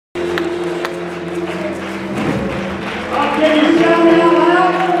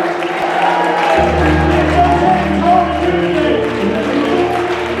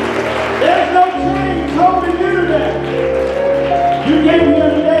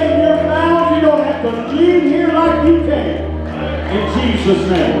Jesus'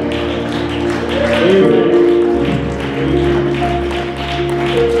 name. Amen.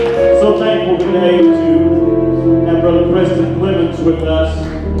 So thankful today to have Brother Preston Plemons with us.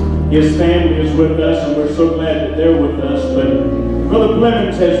 His family is with us, and we're so glad that they're with us. But Brother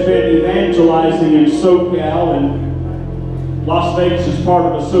Plemons has been evangelizing in SoCal, and Las Vegas is part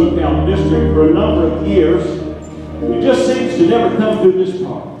of the SoCal district for a number of years. It just seems to never come through this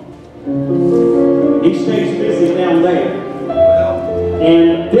part. He stays busy down there.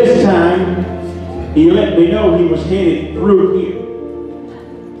 And this time, he let me know he was headed through here.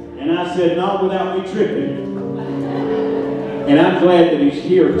 And I said, not without me tripping. And I'm glad that he's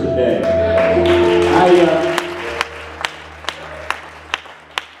here today.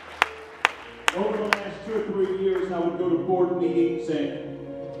 Over the last 2 or 3 years, I would go to board meetings, and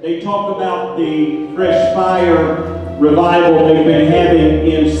they talk about the Fresh Fire revival they've been having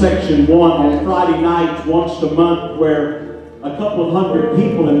in Section 1 on Friday nights once a month, where a couple of hundred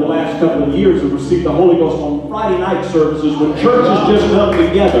people in the last couple of years have received the Holy Ghost on Friday night services when churches just come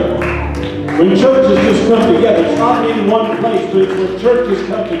together. When churches just come together, it's not in one place, but it's when churches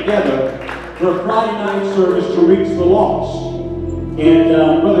come together for a Friday night service to reach the lost. And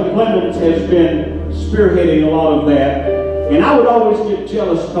Brother Plemons has been spearheading a lot of that. And I would always get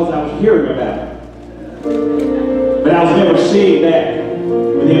jealous because I was hearing about it. But I was never seeing that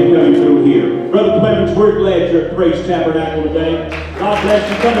with him coming through here. Brother Plemons, we're glad you're at Praise Tabernacle today. God bless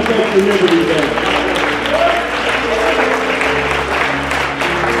you. Come and take your liberty today.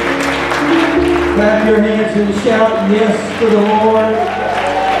 Clap your hands and shout yes to the Lord.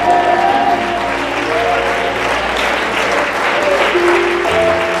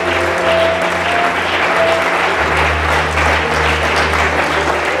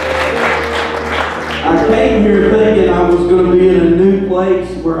 I came here thinking I was going to be in a new place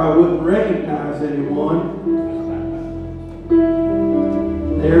where I wouldn't recognize anyone.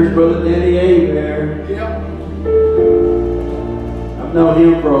 There's Brother Danny Aber. Yep. I've known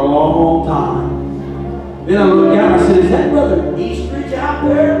him for a long time. Then I looked out and I said, is that Brother Eastridge out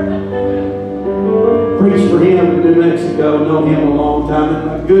there? Preached for him in New Mexico, known him a long time. And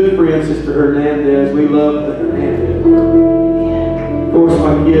my good friend, Sister Hernandez, we love the Hernandez. Of course,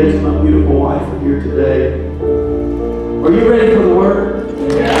 my kids and my beautiful wife are here today. Are you ready for the Word?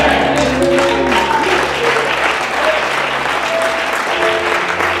 Yeah.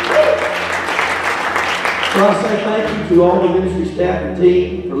 So I say thank you to all the ministry staff and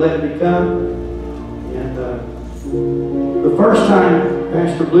team for letting me come. And the first time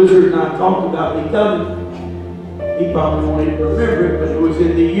Pastor Blizzard and I talked about me coming, he probably won't even remember it, but it was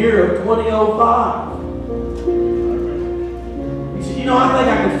in the year of 2005. He said, you know, I think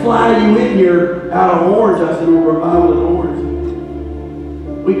I could fly you in here out of Orange. I said, well, revival in Orange.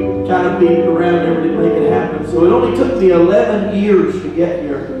 We kind of beat it around and everything to make it happen. So it only took me 11 years to get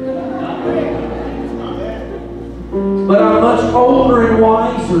here. But I'm much older and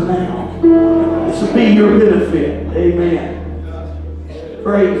wiser now. This will be your benefit. Amen.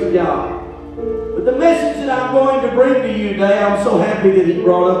 Praise God. But the message that I'm going to bring to you today, I'm so happy that he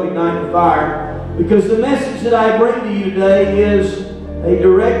brought up Ignite the Fire, because the message that I bring to you today is a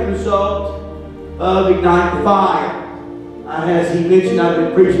direct result of Ignite the Fire. As he mentioned, I've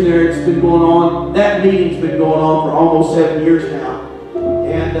been preaching there. It's been going on. That meeting's been going on for almost 7 years now.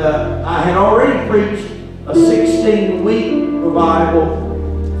 And I had already preached a 16-week revival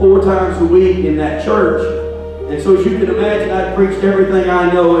 4 times a week in that church. And so as you can imagine, I preached everything I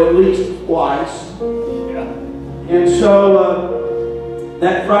know at least twice. Yeah. And so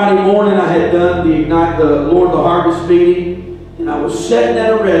that Friday morning I had done the Ignite the Lord of the Harvest meeting, and I was sitting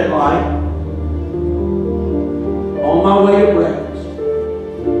at a red light on my way to breakfast.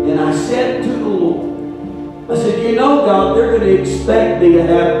 And I said to the Lord, I said, you know, God, they're going to expect me to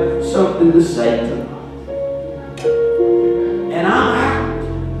have something to say to them. And I'm out.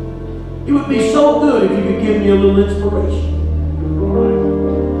 It would be so good if you could give me a little inspiration.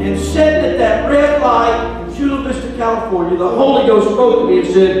 And sitting at that red light in Chula Vista, California, the Holy Ghost spoke to me and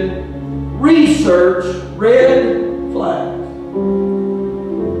said, research red flags.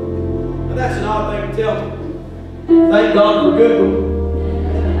 Now that's an odd thing to tell me. Thank God for Google.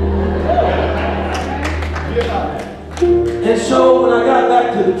 And so when I got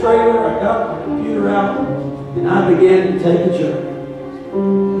back to the trailer, I got my computer out and I began to take a journey.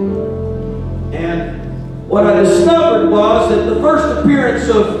 And what I discovered was that the first appearance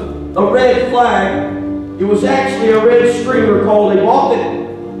of a red flag, it was actually a red streamer called a bought it.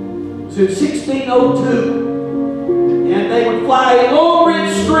 It was in 1602. And they would fly a long red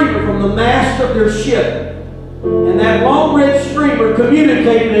streamer from the mast of their ship. And that long red streamer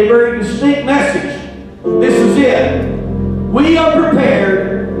communicated a very distinct message. This is it. We are prepared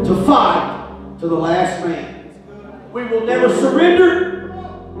to fight to the last man. We will never surrender.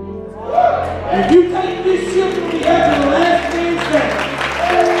 If you take this ship, we'll be out to the last man standing.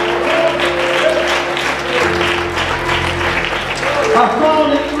 I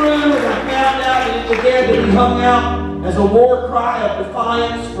followed it through and I found out that it began to be hung out as a war cry of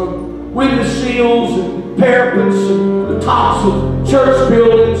defiance from window shields and parapets and the tops of church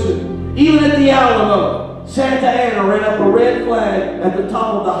buildings, and even at the Alamo. Santa Ana ran up a red flag at the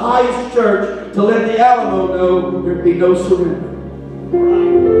top of the highest church to let the Alamo know there'd be no surrender.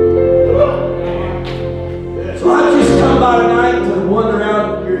 So I just come by tonight to wonder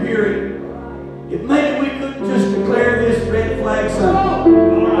out your hearing if maybe we couldn't just declare this red flag Sunday.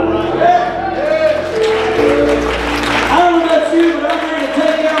 I don't know about you, but I'm ready to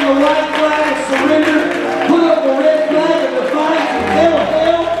take down the white flag and surrender, put up the red flag and defiance and tell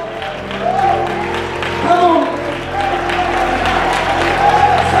hell. Come on.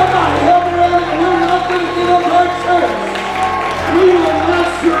 Somebody help me out, and we're not going to give up our church. We will not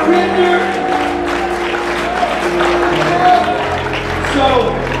surrender. So,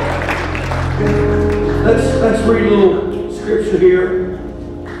 let's read a little scripture here.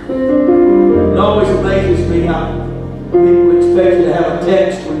 It always amazes me how people expect you to have a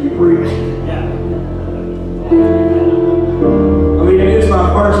text when you preach. I mean, it is my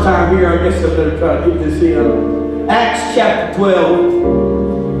first time here. I guess I better try to get this in. Acts chapter 12,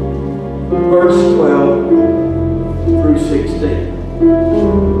 verse 12 through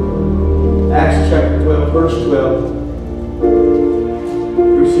 16. Acts chapter 12, verse 12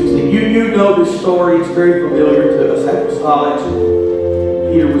 through 16. You know this story. It's very familiar to us apostolics.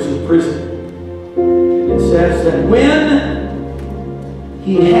 Peter was in prison. And it says that when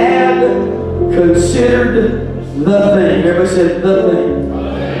he had considered the thing, everybody said the thing,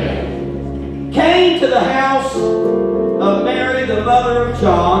 came to the house of Mary, the mother of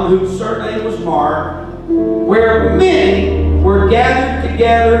John, whose surname was Mark, where many were gathered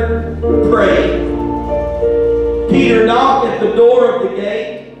together praying. Peter knocked at the door of the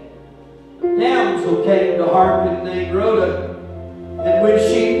gate. Damsel came to hearken named Rhoda, and when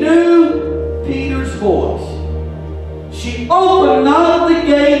she knew Peter's voice, she opened not the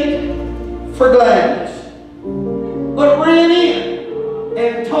gate for gladness, but ran in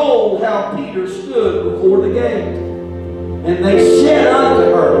and told how Peter stood before the gate. And they said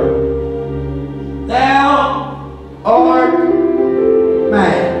unto her, Thou art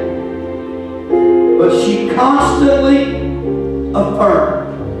mad. But she constantly affirmed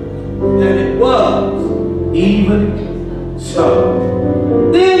that it was even so.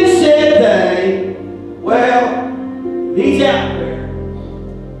 Then said they, Well, he's out there.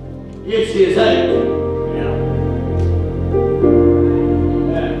 It's his angel.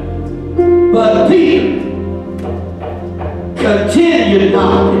 But Peter continued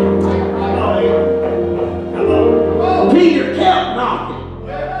knocking. Peter kept knocking.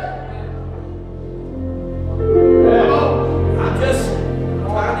 I'm just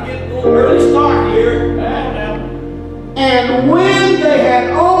trying to get a little early start here. And when they had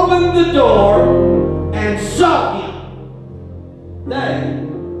opened the door and saw him, they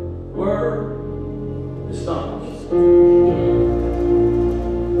were astonished.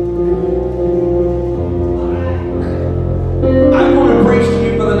 I'm going to preach to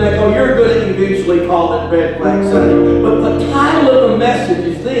you for the next, you're going to eventually call it Red Flag Sunday. But the title of the message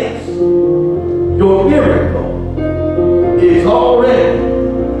is this: Your miracle is already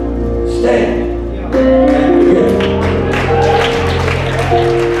standing at the gate.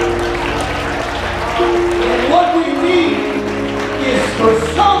 And what we need is for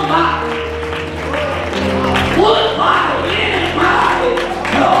somebody, put by anybody,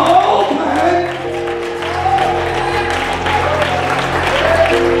 to open.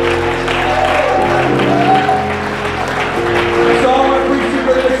 So I'm going to preach you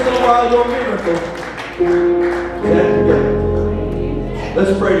for this little while, your miracle.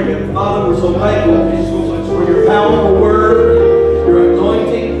 Let's pray together. Father, we're so thankful for your powerful word, your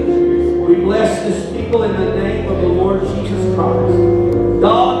anointing. We bless this people in the name of the Lord Jesus Christ.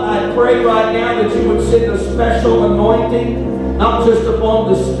 God, I pray right now that you would send a special anointing, not just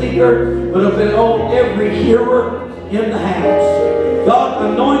upon the speaker, but upon every hearer in the house. God,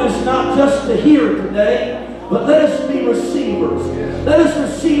 anoint us not just to hear today, but let us be receivers. Let us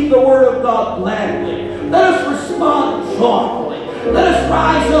receive the word of God gladly. Let us respond joyfully. Let us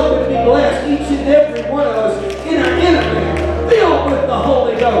rise up and be blessed, each and every one of us, in our inner man, filled with the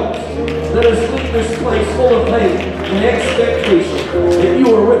Holy Ghost. Let us leave this place full of faith and expectation that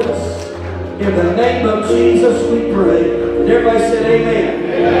you are with us. In the name of Jesus we pray. And everybody said amen.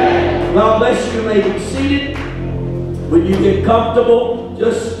 Amen. God bless you. You may be seated. When you get comfortable,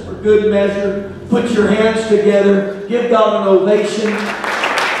 just for good measure. Put your hands together. Give God an ovation.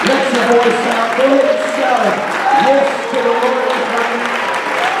 Let your voice out. Go ahead and shout it. Yes to the Lord.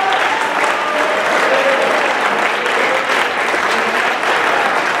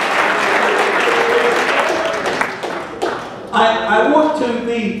 I want to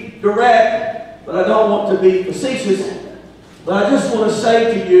be direct, but I don't want to be facetious. But I just want to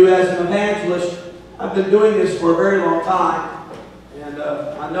say to you as an evangelist, I've been doing this for a very long time. And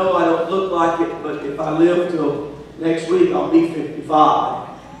I know I don't look like it, but if I live till next week, I'll be 55.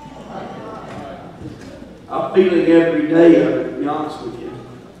 I'm feeling every day of it, to be honest with you.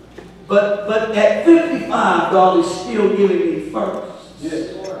 But at 55, God is still giving me first.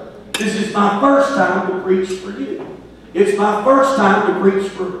 Yes. This is my first time to preach for you. It's my first time to preach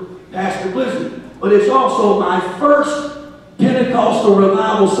for Pastor Blizzard. But it's also my first Pentecostal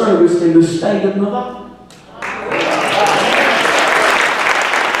revival service in the state of Nevada.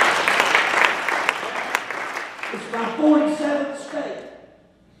 It's my 47th state.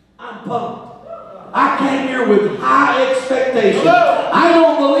 I'm pumped. I came here with high expectations. I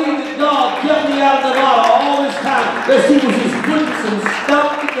don't believe that God kept me out of Nevada all this time because He was just putting some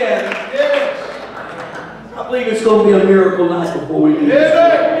stuff together. I believe it's going to be a miracle night before we do this.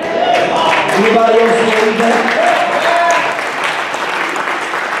 Anybody else believe that?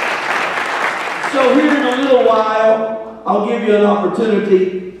 So here in a little while, I'll give you an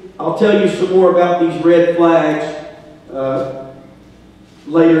opportunity. I'll tell you some more about these red flags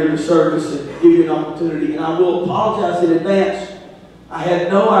later in the service and give you an opportunity. And I will apologize in advance. I had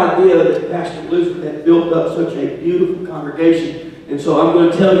no idea that Pastor Blizzard had built up such a beautiful congregation. And so I'm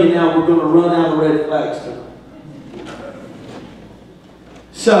going to tell you now, we're going to run out of red flags tonight.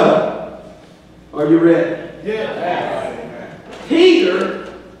 So, are you ready? Yes.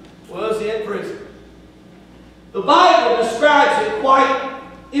 Peter was in prison. The Bible describes it quite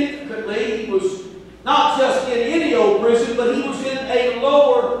intricately. He was not just in any old prison, but he was in a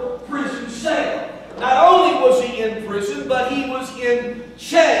lower prison cell. Not only was he in prison, but he was in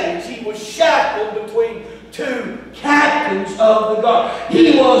chains. He was shackled between two captains of the guard.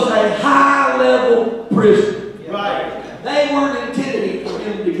 He was a high-level prisoner. Right. They weren't intending for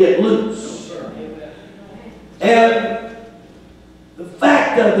him to get loose. And the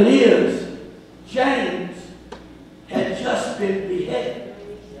fact of it is, James had just been beheaded.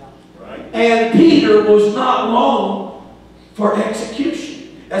 And Peter was not long for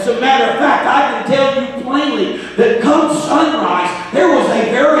execution. As a matter of fact, I can tell you plainly that come sunrise, there was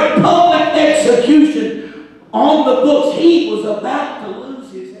a very public execution on the books. He was about to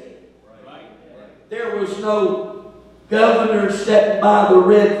lose his head. There was no governor stepping by the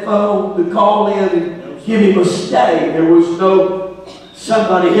red phone to call in and give him a stay. There was no,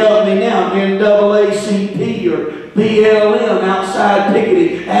 somebody help me now, NAACP or BLM outside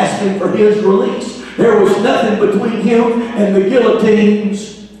picketing asking for his release. There was nothing between him and the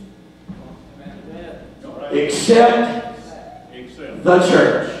guillotines except the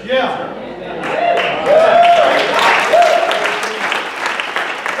church. Yeah.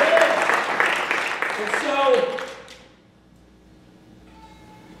 And so,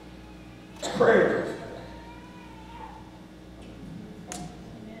 prayer.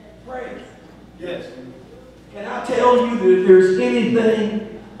 Prayer. Yes. Can I tell you that if there's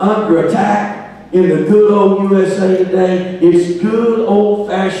anything under attack in the good old USA today, it's good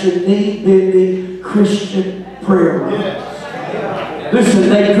old-fashioned, knee-bending Christian prayer life. Yes. Listen,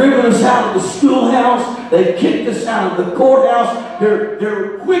 they've driven us out of the schoolhouse. They've kicked us out of the courthouse.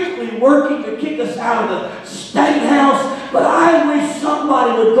 They're quickly working to kick us out of the state house. But I wish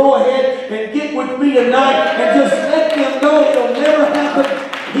somebody would go ahead and get with me tonight and just let them know it'll never happen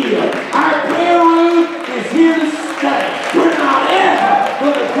here. Our prayer room is here to stay. We're not ever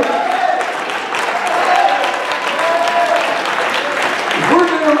going to quit. If we're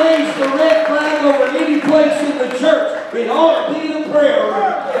going to raise the red flag over any place in the church, it ought to be the prayer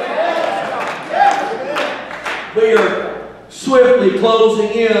room. We are swiftly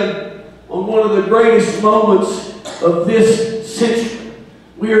closing in on one of the greatest moments of this century.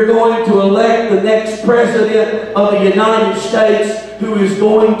 We are going to elect the next president of the United States, who is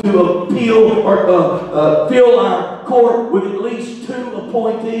going to appeal or fill our court with at least 2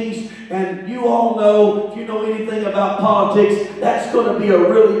 appointees. And you all know, if you know anything about politics, that's going to be a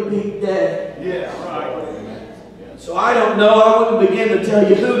really big day. Yeah, right. So I don't know. I wouldn't begin to tell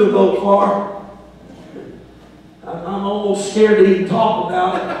you who to vote for. I'm almost scared to even talk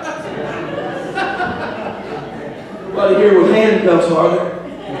about it. Everybody here with handcuffs, are there?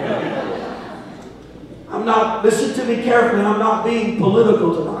 I'm not, listen to me carefully, I'm not being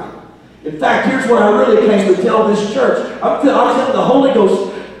political tonight. In fact, here's what I really came to tell this church. I'm telling the Holy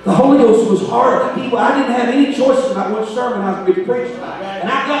Ghost, The Holy Ghost was hard. I didn't have any choices about which sermon I was going to preach tonight. And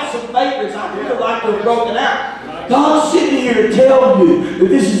I got some favorites I would like to have broken out. God's sitting here to tell you that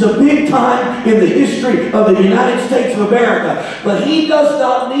this is a big time in the history of the United States of America. But He does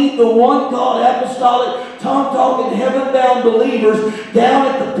not need the one God apostolic, tongue-talking, heaven-bound believers down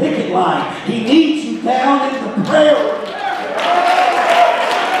at the picket line. He needs you down in the prayer room.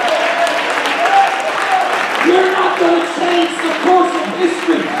 You're not going to change the course of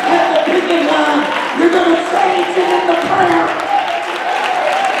history at the picket line. You're going to change it in the prayer.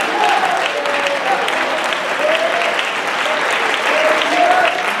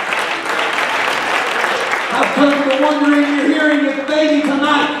 I've come to wonder in your hearing that maybe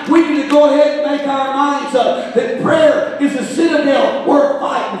tonight we need to go ahead and make our minds up that prayer is a citadel worth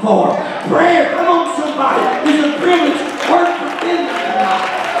fighting for. Prayer, come on somebody, is a privilege worth defending tonight.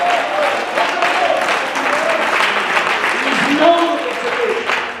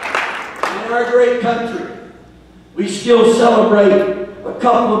 In our great country, we still celebrate a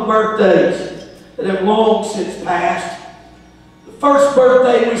couple of birthdays that have long since passed. The first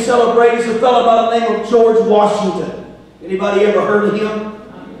birthday we celebrate is a fellow by the name of George Washington. Anybody ever heard of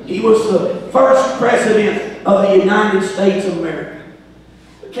him? He was the first president of the United States of America.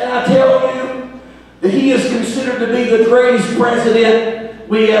 But can I tell you that he is considered to be the greatest president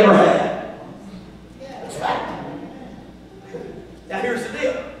we ever had? That's fact. Now here's the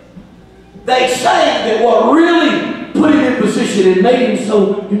deal. They say that what really put him in position and made him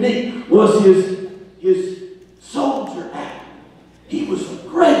so unique was his soldier act. He was a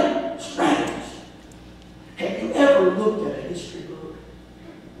great strategist. Have you ever looked at a history book?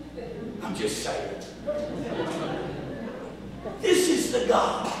 I'm just saying. This is the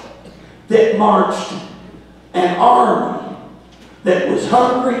God that marched an army that was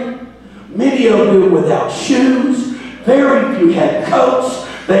hungry, many of them without shoes, very few had coats.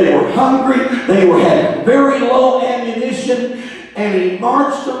 They were hungry. They had very low ammunition. And he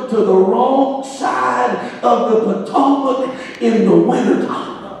marched them to the wrong side of the Potomac in the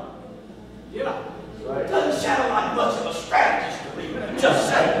wintertime. Yeah. Right. Doesn't sound like much of a strategist to me. Just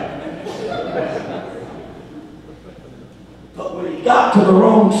saying. But when he got to the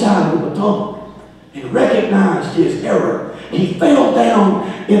wrong side of the Potomac and recognized his error, he fell down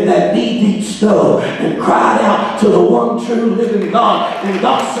in that knee-deep snow and cried out to the one true living God and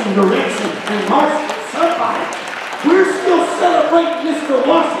got some direction and marched with somebody. We're still celebrating Mr.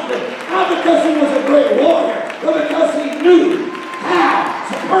 Washington, not because he was a great warrior, but because he knew how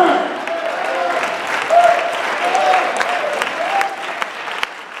to pray.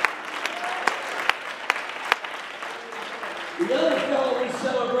 The other fellow we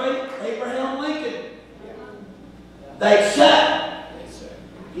celebrate, Abraham Lincoln. They said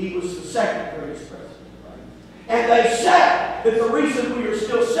he was the second greatest president. And they said that the reason we are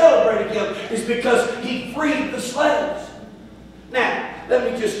still celebrating him is because he freed the slaves. Now,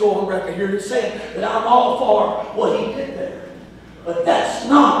 let me just go on record here and say that I'm all for what he did there. But that's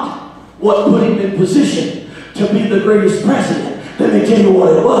not what put him in position to be the greatest president. Let me tell you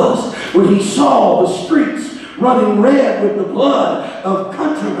what it was. When he saw the streets running red with the blood of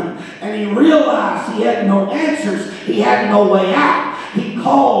countrymen, and he realized he had no answers, he had no way out. He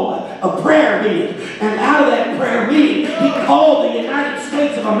called a prayer meeting, and out of that prayer meeting, he called the United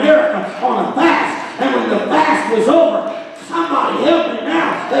States of America on a fast. And when the fast was over, somebody help me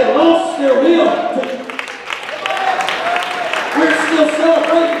now, they lost their will. We're still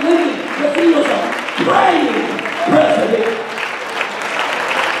celebrating Lincoln because he was a praying president.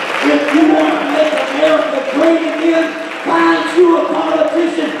 If you want to make America great again, find you a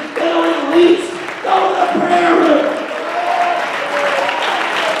politician that'll at least go to the prayer room.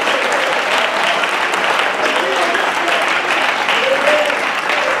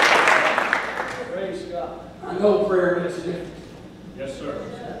 Praise God. I know prayer makes a difference. Yes, sir.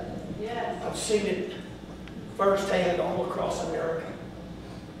 Yes. I've seen it firsthand all across America.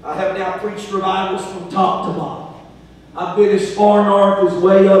 I have now preached revivals from top to bottom. I've been as far north as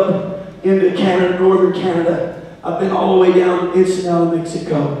way up into Canada, northern Canada. I've been all the way down to Saneo,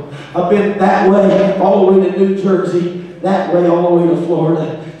 Mexico. I've been that way, all the way to New Jersey, that way, all the way to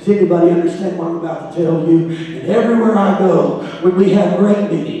Florida. Does anybody understand what I'm about to tell you? And everywhere I go, when we have great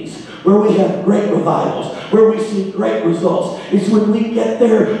meetings, where we have great revivals, where we see great results, it's when we get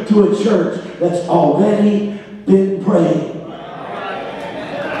there to a church that's already been praying.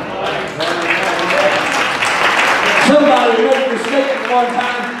 Somebody made a statement one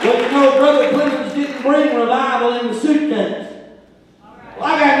time, well, you know, Brother Plemons didn't bring revival in the suitcase. Well,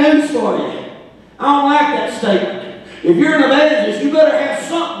 I got news for you. I don't like that statement. If you're an evangelist, you better have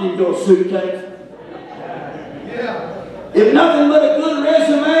something in your suitcase. Yeah. If nothing but a good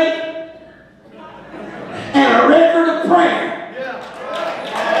resume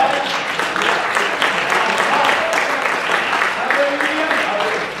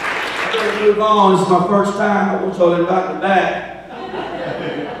move on. This is my first time. I want y'all to invite me back.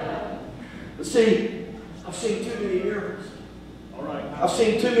 But see, I've seen too many miracles. All right. I've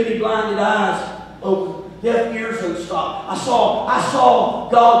seen too many blinded eyes open, deaf ears unstopped. I saw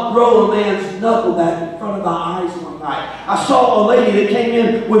God grow a man's knuckle back in front of my eyes one night. I saw a lady that came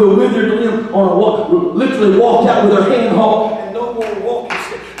in with a withered limb on a walk, literally walked out with her hand hauled and no more walking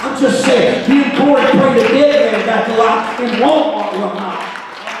stick. I'm just saying, me and Corey prayed a dead man back to life in Walmart one night.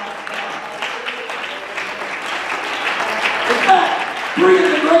 In fact, 3 of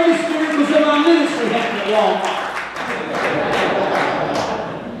the greatest miracles of my ministry happened at Walmart.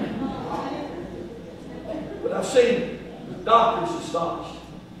 But I've seen doctors astonished.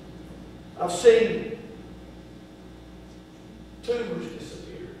 I've seen tumors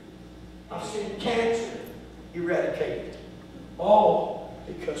disappear. I've seen cancer eradicated. All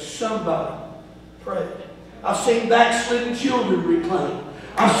because somebody prayed. I've seen backslidden children reclaimed.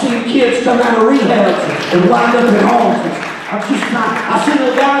 I've seen kids come out of rehabs and wind up in homes. I've seen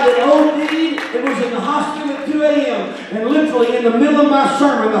a guy that OD'd and was in the hospital at 2 a.m. and literally in the middle of my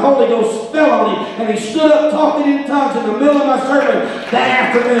sermon, the Holy Ghost fell on him and he stood up talking in tongues in the middle of my sermon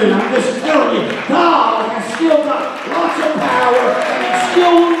that afternoon. I'm just telling you, God has still got lots of power and He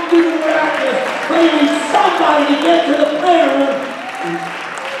still wants to do the miraculous. But He needs somebody to get to the prayer room.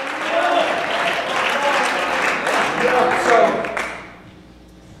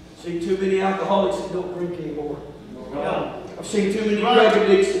 I've seen too many alcoholics that don't drink anymore. I've seen too many drug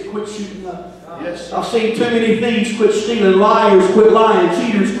addicts that quit shooting up. Yes. I've seen too many thieves quit stealing, liars quit lying,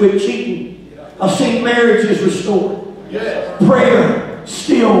 cheaters quit cheating. I've seen marriages restored. Yes. Prayer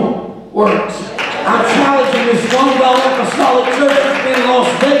still works. I'm challenging this one well-apostolic church in Las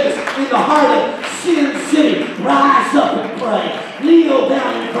Vegas, in the heart of Sin City. Rise up and pray. Kneel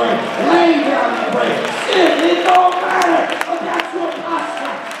down and pray. Lay down and pray. Sin, it don't matter. But that's your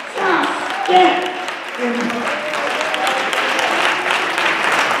posture. Just get in.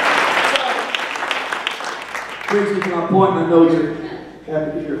 Brings me to my point, and I know you're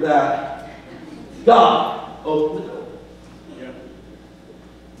happy to hear that. God opened the door.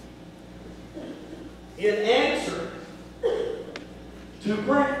 In answer to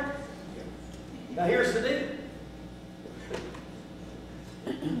prayer. Now here's the deal.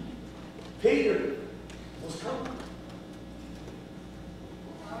 Peter was coming.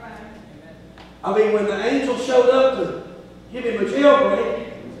 I mean, when the angel showed up to give him a jailbreak,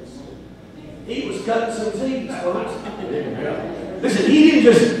 he was cutting some teeth, folks. Listen, he didn't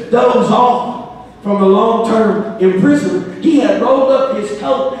just doze off from the long-term imprisonment. He had rolled up his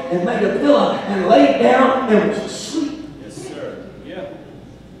coat and made a pillow and laid down and was asleep. Yes, sir. Yeah.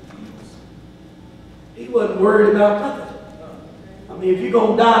 He wasn't worried about nothing. I mean, if you're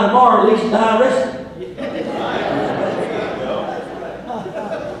going to die tomorrow, at least die resting.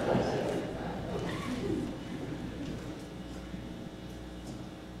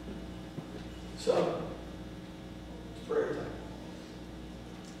 So, it's prayer time.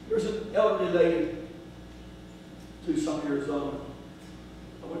 There's an elderly lady, Tucson, Arizona.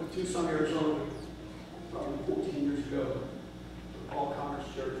 I went to Tucson, Arizona probably 14 years ago. All Commerce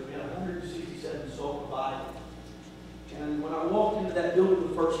Church. We had 167 souls provided. And when I walked into that building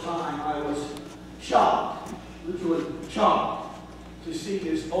the first time, I was shocked, literally shocked, to see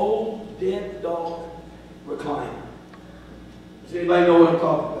this old dead dog recliner. Does anybody know what I'm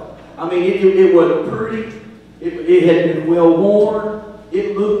talking about? I mean, it wasn't pretty. It had been well worn.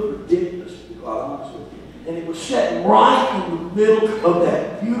 It looked ridiculous, to be quite honest with you. And it was sitting right in the middle of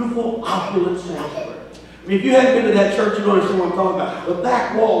that beautiful opulent sanctuary. I mean, if you haven't been to that church, you don't understand what I'm talking about. The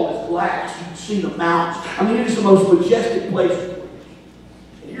back wall is glass. You can see the mountains. I mean, it is the most majestic place.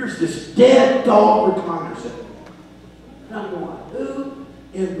 And here's this dead dog recliner sitting. And I'm going, who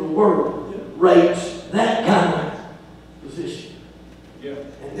in the world rates that kind of position? Yeah.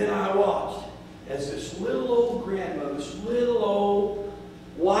 And then I watched as this little old grandmother, this little old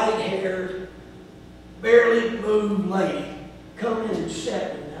white-haired, barely moved lady come in and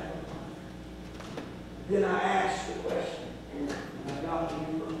sat in that recliner. Then I asked the question, and I got the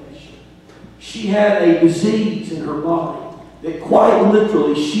information. She had a disease in her body that quite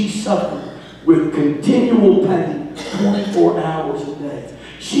literally she suffered with continual pain 24 hours a day.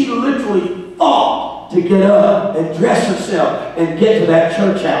 She literally fought to get up and dress herself and get to that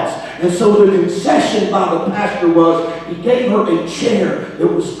church house. And so the concession by the pastor was he gave her a chair that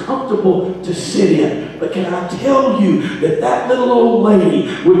was comfortable to sit in. But can I tell you that that little old lady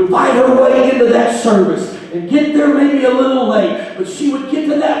would fight her way into that service and get there maybe a little late, but she would get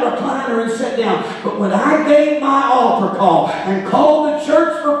to that recliner and sit down. But when I gave my altar call and called the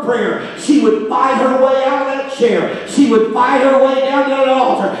church for prayer, she would fight her way out of that chair. She would fight her way down to that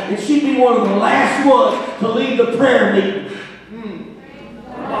altar, and she'd be one of the last ones to leave the prayer meeting.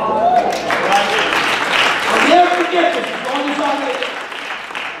 I'll never forget this as long as I live.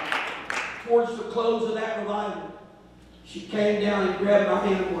 Towards the close of that revival, she came down and grabbed my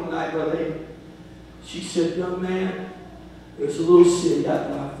hand one night, Brother Abel. She said, young man, there's a little city I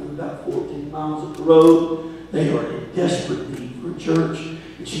drive through about 14 miles up the road. They are in desperate need for a church.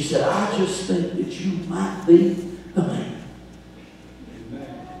 And she said, I just think that you might be the man.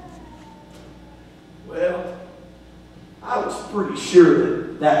 Amen. Well, I was pretty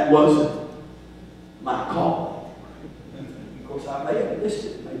sure that wasn't my calling. Of course, I may have missed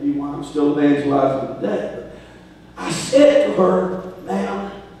it. Maybe why I'm still evangelizing today. But I said to her,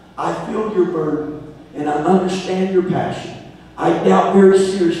 ma'am, I feel your burden and I understand your passion. I doubt very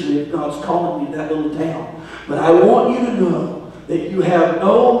seriously if God's calling me to that little town. But I want you to know that you have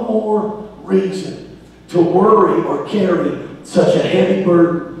no more reason to worry or carry such a heavy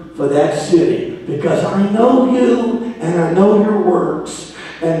burden for that city. Because I know you and I know your works.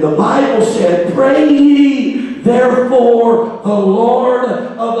 And the Bible said, pray ye therefore the Lord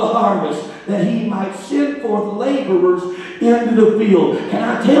of the harvest, that he might send forth laborers into the field. Can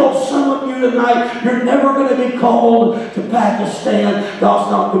I tell some of you tonight, you're never going to be called to Pakistan.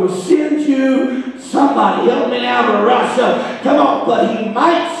 God's not going to send you. Somebody help me out of Russia. Come on, but he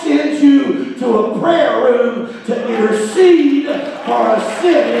might send you to a prayer room to intercede for a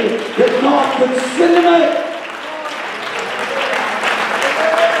city that God could send him in.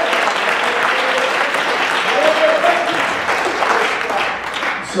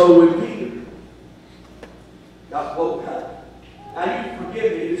 So when Peter got woke up, now you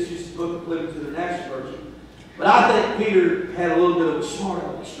forgive me, this is just the book of Plemons International Version, but I think Peter had a little bit of a smart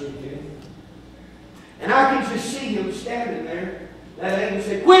on the street here. And I can just see him standing there. That angel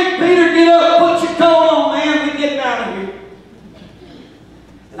said, quick, Peter, get up, put your coat on, man, we're getting out of here.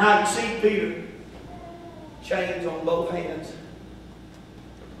 And I can see Peter, chains on both hands,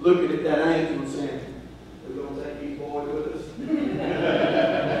 looking at that angel and saying, we're going to take these boys with us.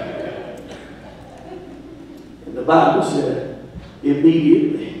 And the Bible said,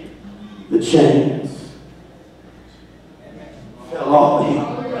 immediately the chains fell off him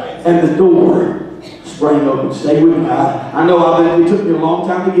and the door sprang open. Stay with me. I know it took me a long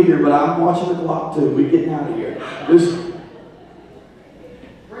time to get here, but I'm watching the clock too. We're getting out of here. Listen.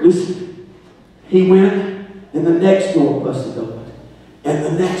 He went and the next door busted open. And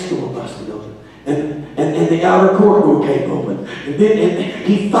the next door busted open. And the outer corridor came open. And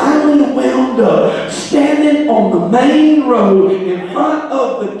he finally wound up standing on the main road in front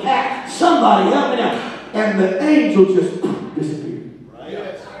of the cat. Somebody help me now. And the angel just disappeared. Right.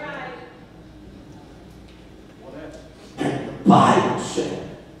 Yes. And the Bible said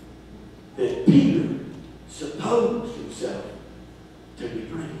that Peter supposed himself to be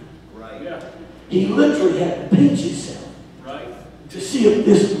dreaming. Right. Yeah. He literally had to pinch himself. Right. To see if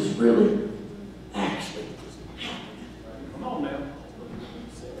this was really actually happening. Come on now.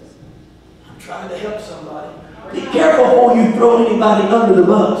 I'm trying to help somebody. Be careful before you throw anybody under the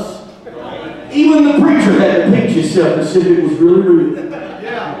bus. Even the preacher had to pinch himself and see if it was really real.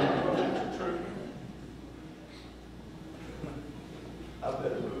 Yeah. True. I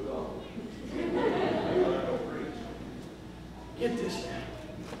better move on. Get this now.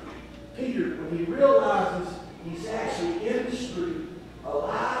 Peter, when he realizes he's actually in the street,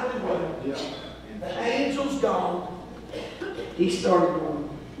 alive and well, and the angel's gone, he started going,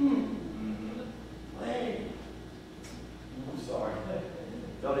 Hey. I'm sorry.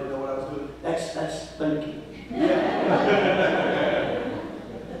 Y'all didn't know what I was doing? That's thank you. Yeah.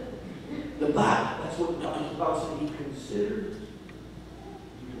 The Bible, that's what the Bible said. He considered.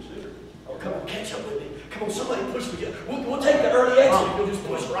 Oh, come on, catch up with me. Come on, somebody push me. We'll take the early exit. You'll just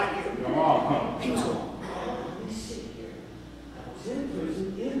push right here. Come on. He was going, let me sit here. I was in prison,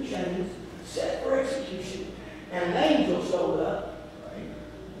 in chains, set for execution, and an angel showed up.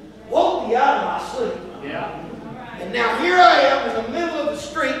 Woke me out of my sleep. Yeah. And now here I am in the middle of the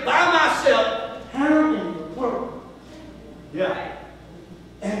street by myself. How in the world? Yeah.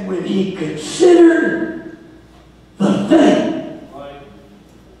 And when he considered the thing,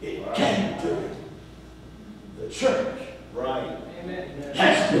 it came to him. The church. Right. Amen.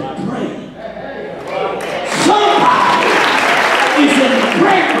 Has been praying. Somebody is in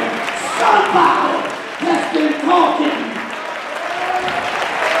prayer. Somebody has been talking.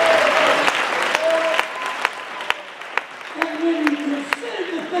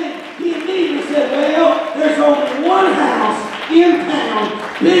 There's only one house in town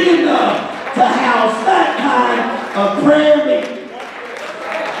big enough to have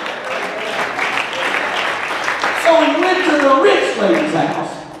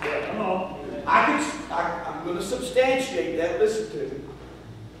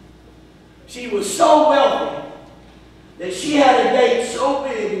so wealthy that she had a gate so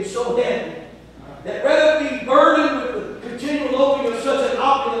big and so heavy that rather than be burdened with the continual opening of such an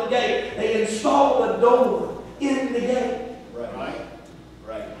opulent gate, they installed a door in the gate. Right.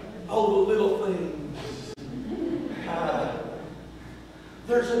 Right. Oh, the little things.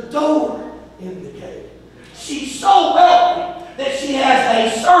 There's a door in the gate. She's so wealthy that she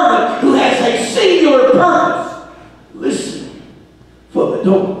has a servant who has a singular purpose. Listen for the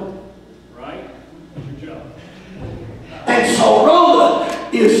door. Right. Good job. And so Rhoda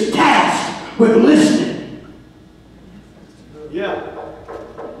is tasked with listening. Yeah.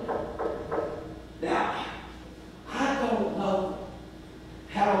 Now, I don't know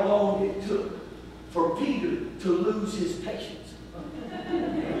how long it took for Peter to lose his patience.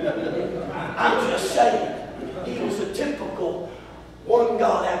 I'm just saying, he was a typical one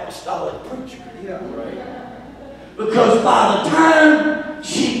God apostolic preacher. Yeah. Right. Because by the time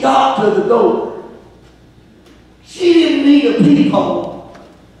she got to the door, she didn't need a peephole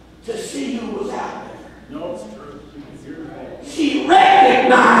to see who was out there. No, it's true. She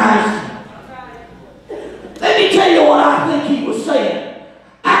recognized. Let me tell you what I think he was saying.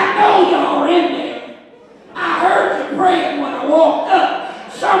 I know y'all are in there. I heard you praying when I walked up.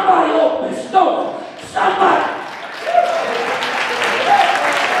 Somebody open this door. Somebody.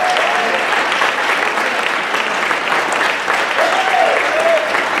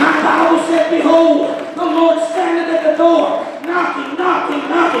 My Bible said, behold, the Lord standeth at the door, knocking, knocking,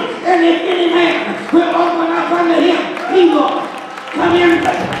 knocking. And if any man will open up unto him, he will come in.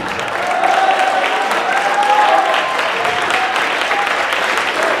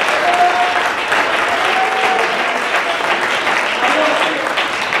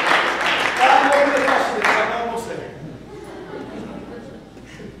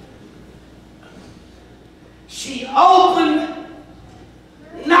 She opened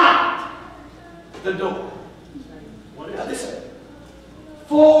not the door. Now listen.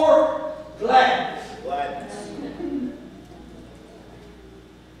 For gladness.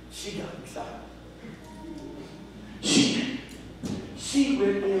 She got excited. She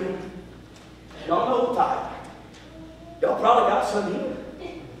went in. Y'all know the type. Y'all probably got some here.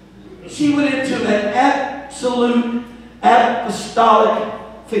 She went into an absolute apostolic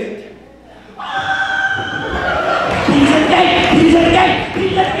fit. He's a gate! He's a gate!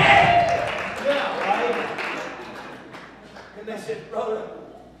 He's a gate! Yeah, right? And they said, brother,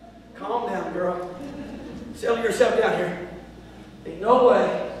 calm down, girl. Settle yourself down here. Ain't no way.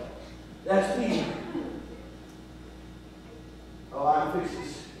 That's Peter. Oh, I can fix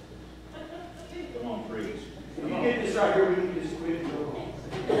this. Come on, Praise. If you get this right here, we can just quit and go home.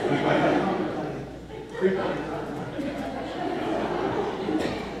 Creep on.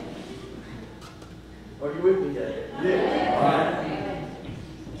 Are you with me, Dad? Yeah. All right.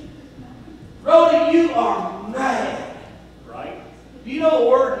 Rhoda, you are mad. Right. Do you know the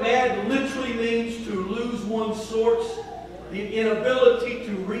word mad literally means to lose one's sorts? The inability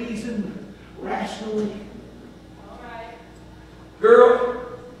to reason rationally. All right.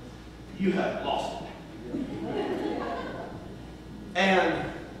 Girl, you have lost it.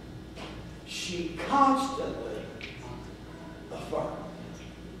 And she constantly affirmed.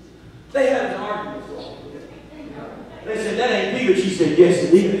 They had an argument for a little bit. They said, that ain't Peter. She said, yes,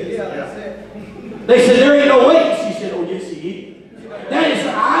 it is. Yeah, that's it. They said, there ain't no way. She said, oh, yes, he is. That is,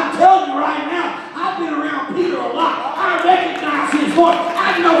 I'm telling you right now, I've been around Peter a lot. I recognize his voice.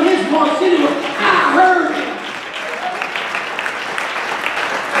 I know his voice anyway. I heard him.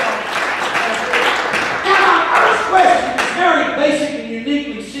 And our first question is very basic and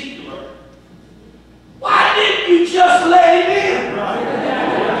uniquely singular. Why didn't you just let him in?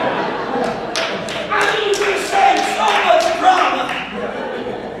 I mean, we saved so much drama.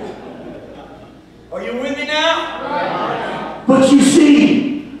 Are you with me now? But you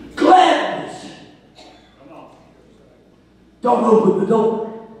see, gladness don't open the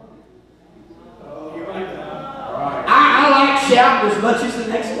door. I like shouting as much as the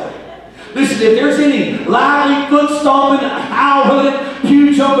next guy. Listen, if there's any lively foot stomping, owl-hunting,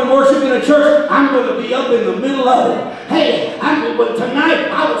 pew jumping worship in a church, I'm going to be up in the middle of it. Hey, but tonight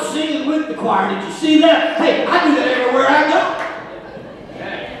I was singing with the choir. Did you see that? Hey, I do that everywhere I go.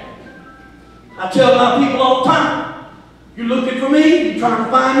 I tell my people all the time, you're looking for me, you're trying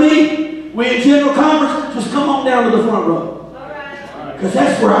to find me, we in general conference, just come on down to the front row. Because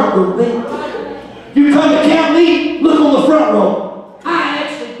that's where I'm going to be. You come to camp me, look on the front row. I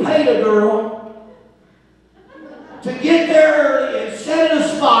actually paid a girl to get there early and set in a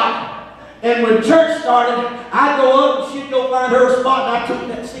spot. And when church started, I'd go up and she'd go find her spot and I took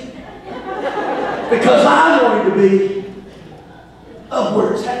that seat. Because I wanted to be up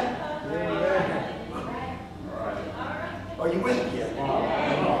where it's at.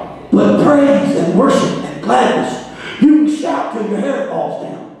 with praise and worship and gladness. You can shout till your hair falls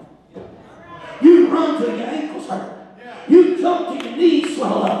down. You can run till your ankles hurt. You can jump till your knees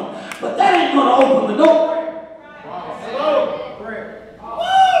swell up. But that ain't going to open the door. Hello. Prayer.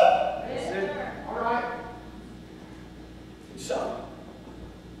 That's it. All right. So,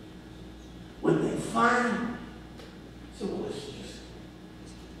 when they find, so let's just,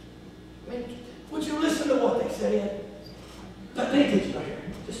 I mean, would you listen to what they said? But they did right here.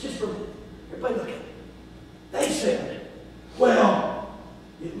 Just for a minute. Everybody look at it. They said, well,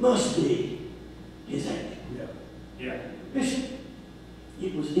 it must be his angel. Yeah. Bishop,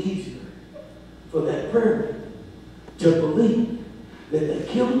 it was easier for that prayer meeting to believe that they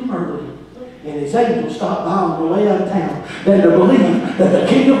killed him early and his angel stopped by on the way out of town than to believe that the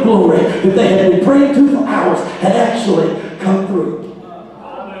King of Glory that they had been praying to for hours had actually come through.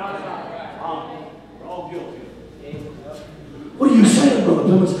 What are you saying, Brother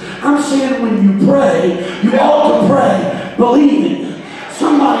Plemons? I'm saying when you pray, you ought to pray believing.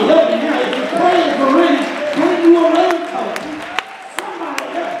 Somebody help me now. If you're praying for rain, bring you a raincoat. Somebody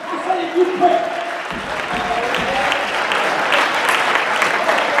help. I said if you pray.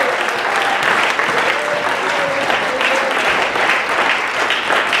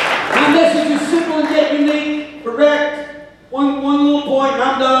 My message is simple and yet unique. Correct. One little point and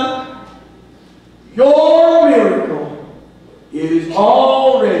I'm done. Your miracle is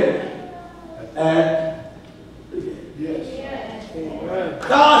already at the gate. Yes.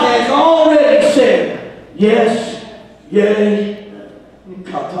 God has already said yes, yea,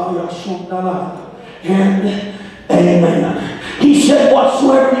 and amen. He said,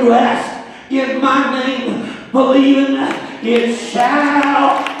 whatsoever you ask in my name, believing it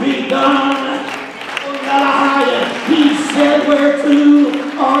shall be done. He said, where two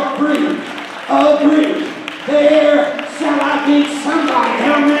or three agree, there shall I be. Somebody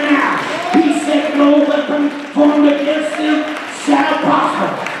help me now. He said, no weapon formed against him shall prosper.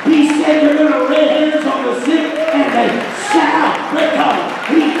 He said, you're going to lay hands on the sick and they shall recover.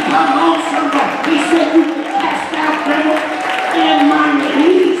 He come on somebody. He said, you can cast out devils in my name.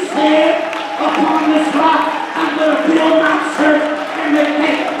 He said, upon this rock, I'm going to build my church and they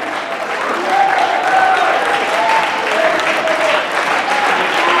make it.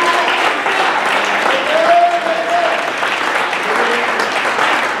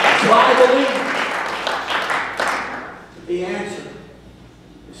 I believe the answer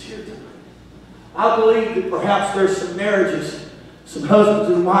is here tonight. I believe that perhaps there's some marriages, some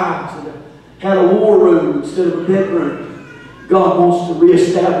husbands and wives that have had a war room instead of a bedroom. God wants to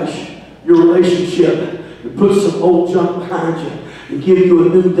reestablish your relationship and put some old junk behind you and give you a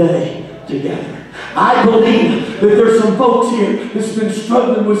new day together. I believe that there's some folks here that's been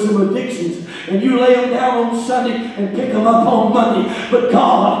struggling with some addictions and you lay them down on Sunday and pick them up on Monday. But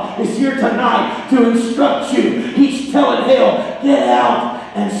God is here tonight to instruct you. He's telling hell, get out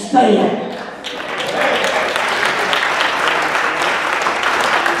and stay out.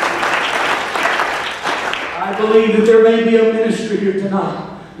 I believe that there may be a ministry here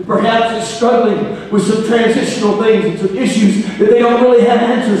tonight that perhaps is struggling with some transitional things and some issues that they don't really have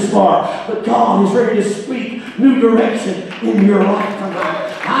answers for. But God is ready to speak new direction in your life tonight.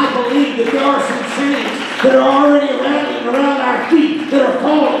 I believe that there are some chains that are already rattling around our feet that are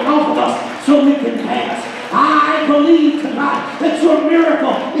falling off of us so we can pass. I believe tonight that your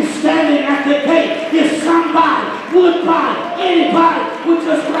miracle is standing at the gate. If somebody would buy, anybody would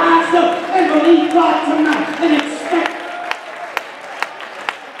just rise up and believe God tonight and expect.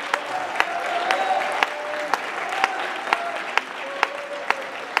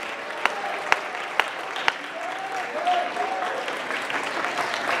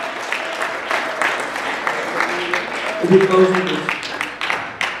 It goes with this.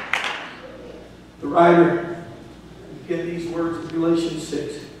 The writer, you get these words in Galatians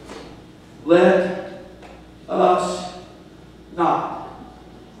 6. Let us not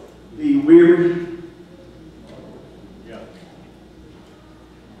be weary. Yeah.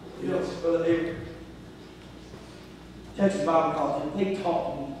 You know, Brother David, Texas Bible College, if they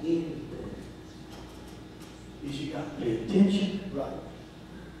taught me anything, is you got to pay attention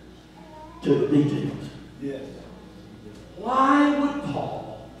to the details. Yes. Why would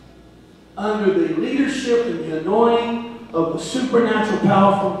Paul, under the leadership and the anointing of the supernatural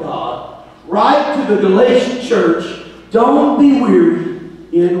power from God, write to the Galatian church, don't be weary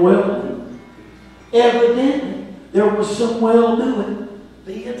in well-doing? Evidently, there was some well-doing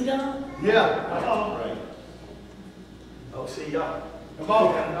being done. Yeah. Right. Oh, see, y'all. Come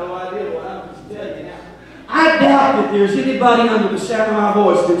on. I have no idea what I'm going to tell you now. I doubt that there's anybody under the sound of my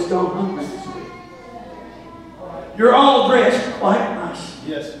voice that's gone hungry this week. You're all dressed quite nice.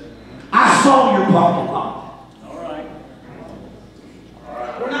 Yes. I saw your parking lot. All right.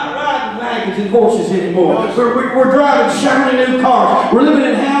 We're not riding wagons and horses anymore. We're driving shiny new cars. We're living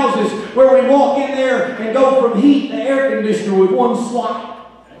in houses where we walk in there and go from heat to air conditioner with one swipe.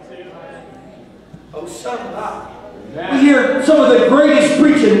 Oh, somebody. We hear some of the greatest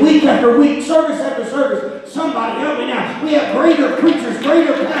preaching week after week, service after service. Somebody help me now. We have greater preachers,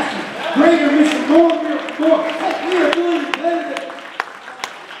 greater pastors, greater mission, more miracles, more. Hey, we are doing better than.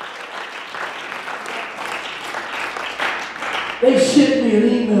 They sent me an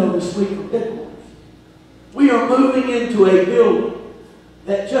email this week from Plemons. We are moving into a building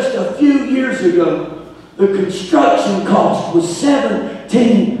that just a few years ago, the construction cost was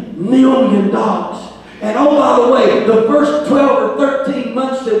 $17 million. And oh, by the way, the first 12 or 13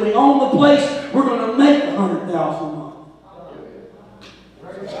 months that we own the place, we're going to make $100,000 a month.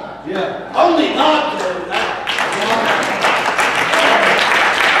 Yeah. Only God can do that.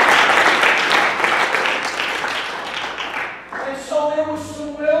 And so there was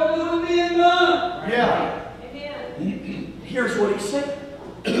some well-doing being done. Yeah. Amen. Here's what he said.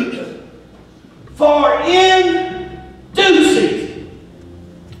 For in due season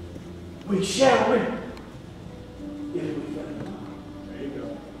we shall reap.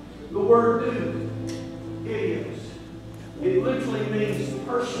 The word due, it literally means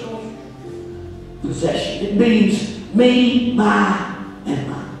personal possession. It means me, my, and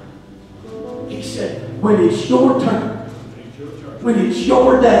mine. He said, when it's your turn, when it's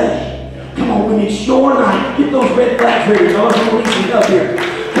your day, come on, when it's your night, get those red flags ready. I want to release it up here.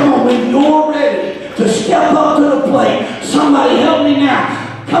 Come on, when you're ready to step up to the plate, somebody help me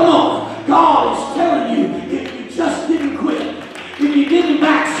now. Come on, God is telling you, if you just didn't quit, if you didn't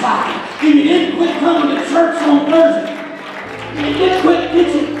backslide, if you didn't quit coming to church on Thursday, if you didn't quit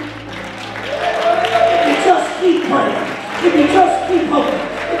preaching, if you just keep praying, if you just keep hoping,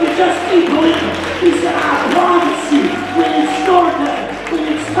 if you just keep believing, he said, I promise you, when it's your day, when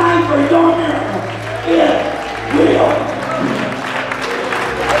it's time for your miracle, it will.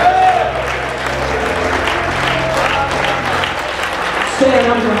 Stand,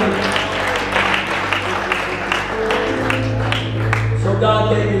 I'm going. So God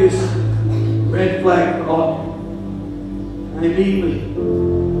gave me this red flag call. I immediately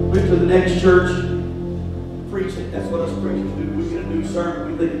went to the next church, preached it. That's what us preachers do. We get a new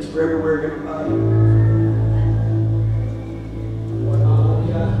sermon. We think it's for everywhere, everybody.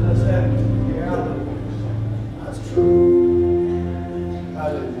 That's happening. Yeah, that's true. I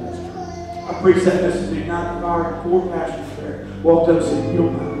preached that message at Ignite the Fire. 4 pastors there walked up and said, "You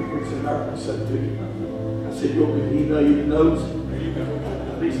don't mind me preaching American subject." I said, "You'll be email you the notes.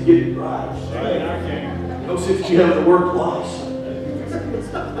 At least get it right. No sense you having to work twice."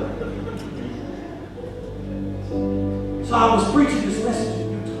 So I was preaching this message in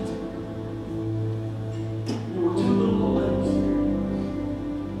Utah. There were 2 little ladies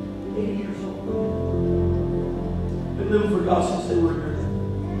there, 80 years old. Been living for God since they were in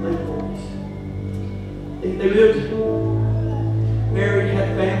their late 40s. They lived, married, had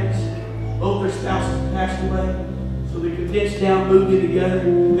families. Both their spouses passed away. So they condensed down, moved in together.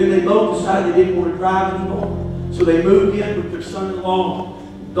 Then they both decided they didn't want to drive anymore. So they moved in with their son-in-law,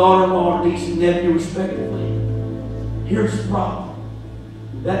 daughter-in-law, niece and nephew, respectively. Here's the problem.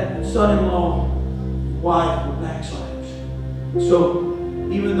 That son-in-law, wife were backsliders. So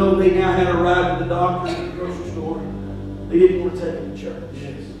even though they now had a ride with the doctor at the grocery store, they didn't want to take them to church.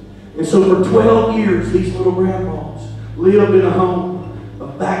 And so for 12 years, these little grandmas lived in a home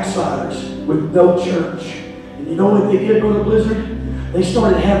of backsliders with no church. And you know what they did, Brother Blizzard? They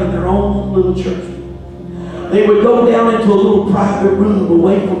started having their own little church. They would go down into a little private room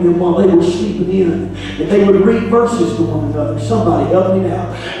away from them while they were sleeping in. And they would read verses to one another. Somebody help me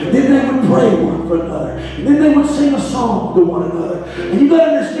now. And then they would pray one for another. And then they would sing a song to one another. And you got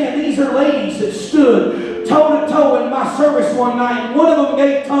to understand, these are ladies that stood toe to toe in my service one night. And one of them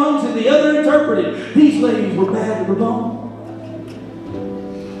gave tongues and the other interpreted. These ladies were bad to the bone.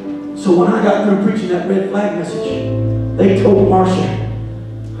 So when I got through preaching that red flag message, they told Marcia,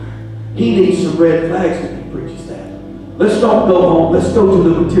 he needs some red flags when he preaches that. Let's don't go home. Let's go to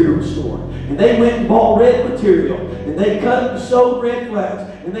the material store. And they went and bought red material. And they cut and sewed red flags.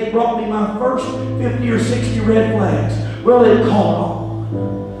 And they brought me my first 50 or 60 red flags. Well, it caught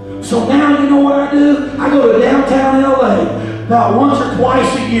on. So now you know what I do? I go to downtown LA about once or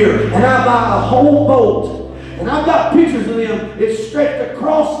twice a year. And I buy a whole boat. And I've got pictures of them. It's stretched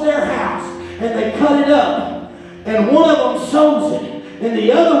across their house. And they cut it up. And one of them sews it. And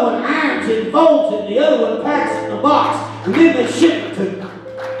the other one irons it, folds it, and the other one packs it in a box. And then they ship it to me.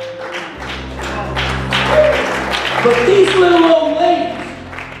 But these little old ladies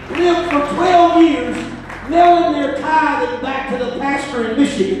lived pastor in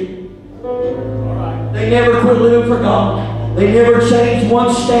Michigan. They never quit living for God. They never changed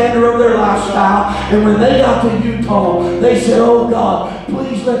one standard of their lifestyle. And when they got to Utah, they said, oh God,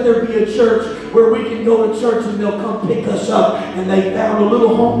 please let there be a church where we can go to church and they'll come pick us up. And they found a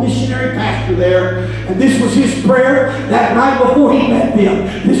little home missionary pastor there. And this was his prayer that night before he met them.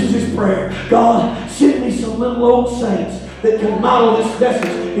 This was his prayer. God, send me some little old saints that can model this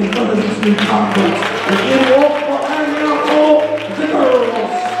message in front of these new converts. And in walk all the girls.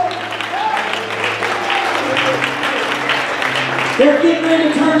 They're getting ready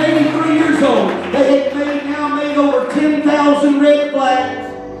to turn 83 years old. They have now made over 10,000 red flags.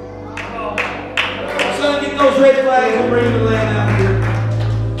 Son, get those red flags and bring the land out here.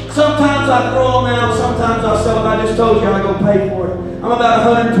 Sometimes I throw them out, sometimes I sell them. I just told you I go pay for it. I'm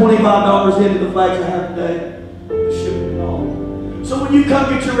about $125 into the flags I have today. The shipping and all. So when you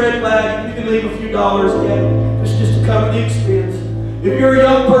come get your red flag, you can leave a few dollars. Yeah, it's just to cover the expense. If you're a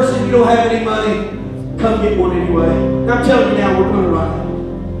young person, you don't have any money, come get one anyway. And I'm telling you now, we're going to ride.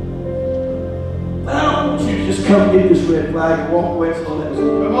 But I don't want you to just come get this red flag and walk away and slow that.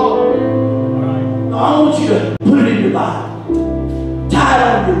 Come on. No, I want you to put it in your Bible. Tie it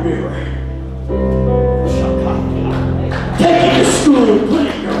on your mirror. Take it to school and put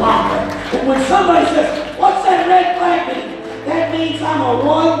it in your locker. And when somebody says, what's that red flag mean? That means I'm a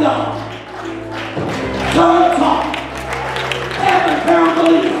one God. Tongue talk. Heaven-bound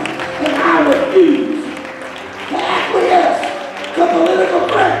believer. And I refuse to acquiesce to political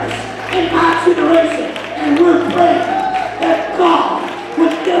practice in my generation. And we're praying that God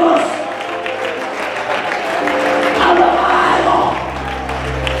would give us a revival.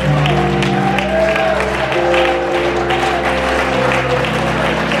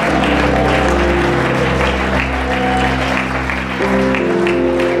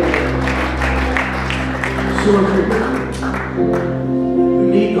 So we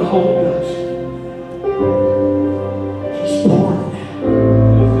need the Holy Ghost. He's pouring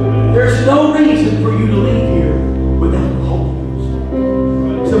now. There's no reason for you to leave here without the Holy Ghost.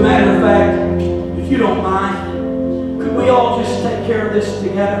 As a matter of fact, if you don't mind, could we all just take care of this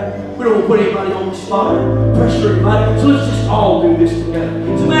together? We don't want to put anybody on the spot or pressure anybody. So let's just all do this together.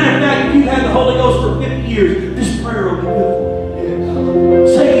 As a matter of fact, if you've had the Holy Ghost for 50 years, this prayer will be good for you.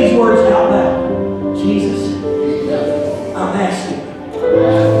 Say these words out loud. Jesus, I'm asking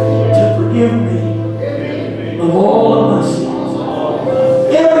to forgive me of all of my sins.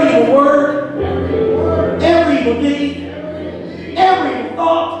 Every evil word, every evil deed, every evil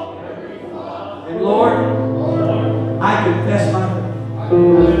thought. And Lord, I confess my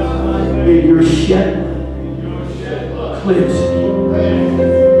faith in your shed blood. Cleanse me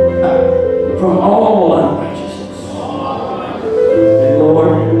from all unrighteousness. And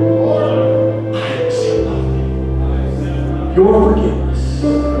Lord, your forgiveness,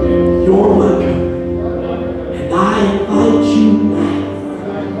 your blood covering. And I invite you now.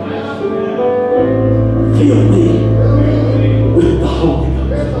 Fill me with the Holy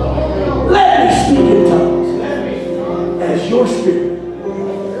Ghost. Let me speak in tongues as your Spirit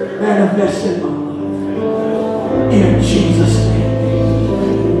manifests in my life. In Jesus' name.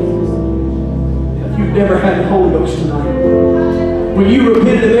 If you've never had the Holy Ghost tonight, when you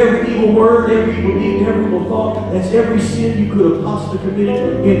repented of every evil word, every evil deed, every evil thought, that's every sin you could have possibly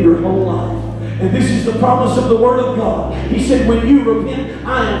committed in your whole life. And this is the promise of the Word of God. He said, when you repent,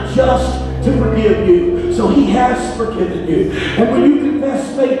 I am just to forgive you. So He has forgiven you. And when you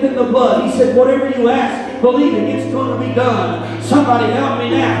confess faith in the blood, He said, whatever you ask, believing it's going to be done. Somebody help me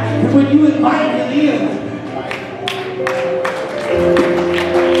now. And when you invite Him in,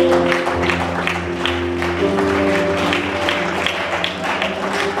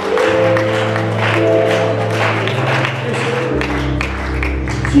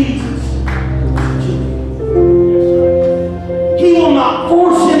 Jesus, He will not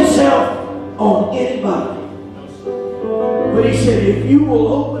force Himself on anybody. But He said, if you will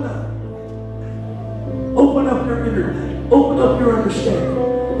open up your internet, open up your understanding,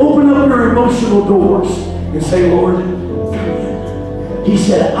 open up your emotional doors, and say, Lord, come in. He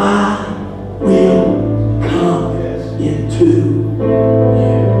said, I will come into you.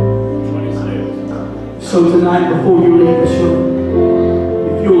 So tonight, before you leave this room,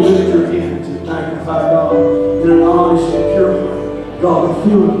 if you'll lift your hands and magnify God in an honest and pure heart, God will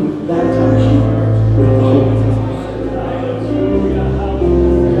fill you, baptize you with the Holy Ghost.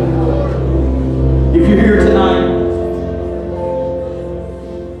 If you're here tonight,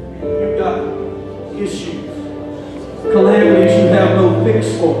 you've got issues, calamities you have no fix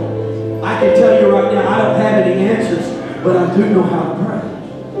for. I can tell you right now, I don't have any answers, but I do know how to pray.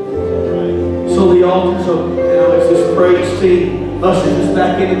 So the altar's open now as this praise team ushers us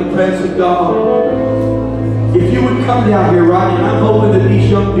back into the presence of God. If you would come down here right now, I'm hoping that these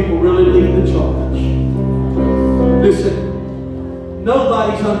young people really lead the charge. Listen,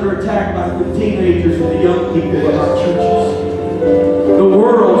 nobody's under attack like the teenagers and the young people of our churches. The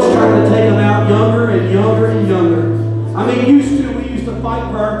world's trying to take them out younger and younger and younger. I mean, we used to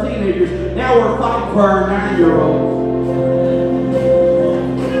fight for our teenagers. Now we're fighting for our 9-year-olds.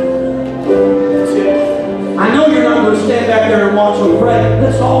 That's it. I know you're not going to stand back there and watch them pray.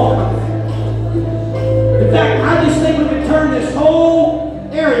 Let's all come. In fact, I just think we could turn this whole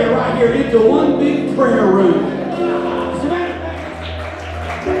area right here into one big prayer room.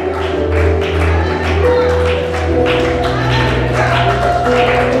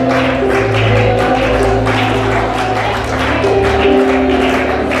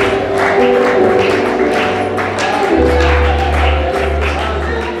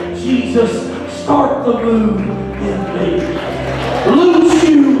 Jesus, start the move in me. Loose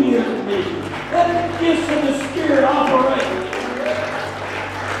you in me. Let the gifts of the Spirit operate.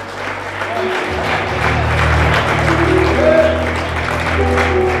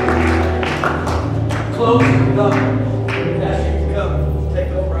 Close and come. Pastor, you come. Take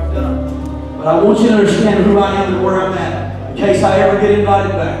over. I'm done. But I want you to understand who I am and where I'm at, in case I ever get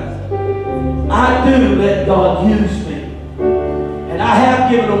invited back. I do let God use me. I have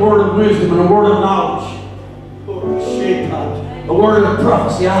given a word of wisdom and a word of knowledge, a word of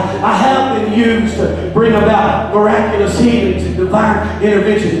prophecy. I have been used to bring about miraculous healings and divine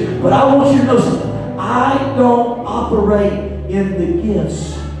interventions. But I want you to know something. I don't operate in the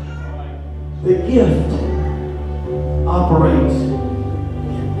gifts. The gift operates in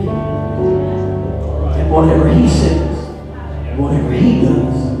me. And whatever He says, whatever He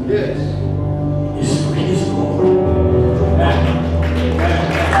does, is for His glory.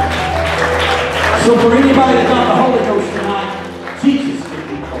 So for anybody that got the Holy Ghost tonight, Jesus can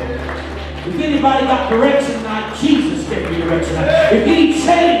be Holy. If anybody got direction tonight, Jesus can be direction tonight. If any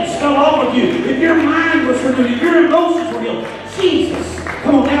change fell off of you, if your mind was renewed, if your emotions were healed, Jesus.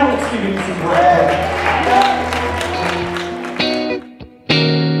 Come on, now let's give Him some praise.